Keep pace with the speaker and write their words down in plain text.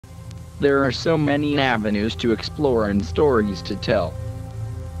There are so many avenues to explore and stories to tell.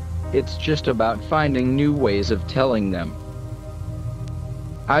 It's just about finding new ways of telling them.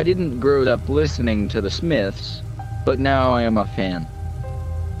 I didn't grow up listening to the Smiths, but now I am a fan.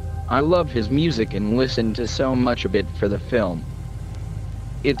 I love his music and listened to so much of it for the film.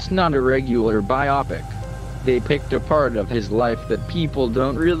 It's not a regular biopic. They picked a part of his life that people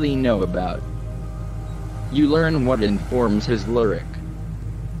don't really know about. You learn what informs his lyric.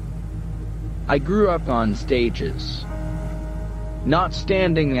 I grew up on stages. Not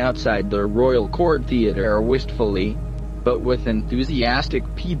standing outside the Royal Court Theatre wistfully, but with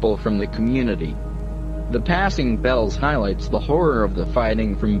enthusiastic people from the community. The Passing Bells highlights the horror of the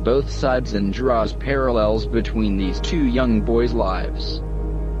fighting from both sides and draws parallels between these two young boys' lives.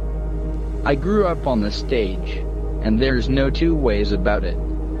 I grew up on the stage, and there's no two ways about it.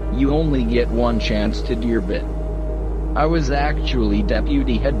 You only get one chance to do your bit. I was actually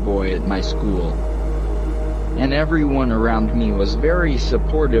deputy head boy at my school, and everyone around me was very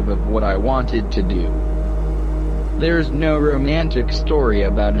supportive of what I wanted to do. There's no romantic story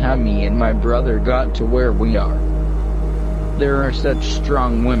about how me and my brother got to where we are. There are such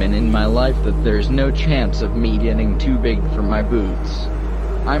strong women in my life that there's no chance of me getting too big for my boots.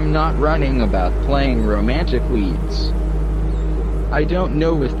 I'm not running about playing romantic leads. I don't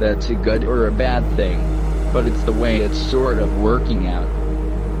know if that's a good or a bad thing, but it's the way it's sort of working out.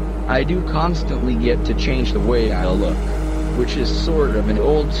 I do constantly get to change the way I look, which is sort of an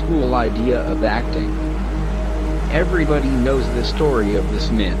old school idea of acting. Everybody knows the story of the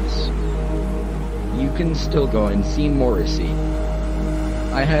Smiths. You can still go and see Morrissey.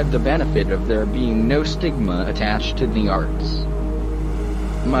 I had the benefit of there being no stigma attached to the arts.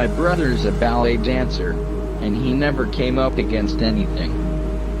 My brother's a ballet dancer, and he never came up against anything.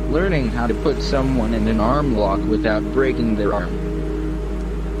 Learning how to put someone in an arm lock without breaking their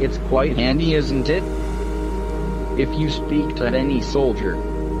arm. It's quite handy, isn't it? If you speak to any soldier,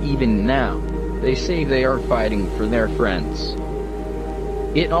 even now, they say they are fighting for their friends.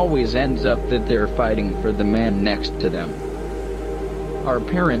 It always ends up that they're fighting for the man next to them. Our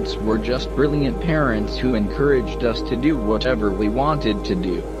parents were just brilliant parents who encouraged us to do whatever we wanted to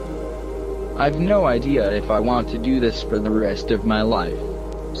do. I've no idea if I want to do this for the rest of my life,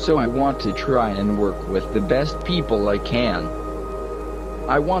 so I want to try and work with the best people I can.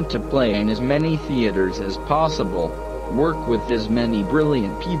 I want to play in as many theaters as possible, work with as many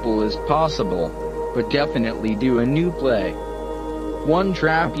brilliant people as possible, but definitely do a new play. One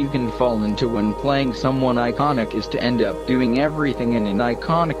trap you can fall into when playing someone iconic is to end up doing everything in an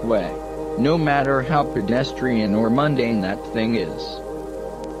iconic way, no matter how pedestrian or mundane that thing is.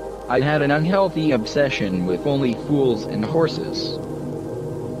 I had an unhealthy obsession with Only Fools and Horses.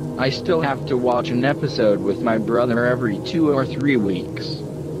 I still have to watch an episode with my brother every 2 or 3 weeks.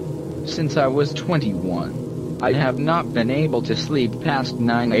 Since I was 21, I have not been able to sleep past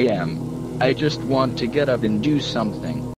 9 a.m. I just want to get up and do something.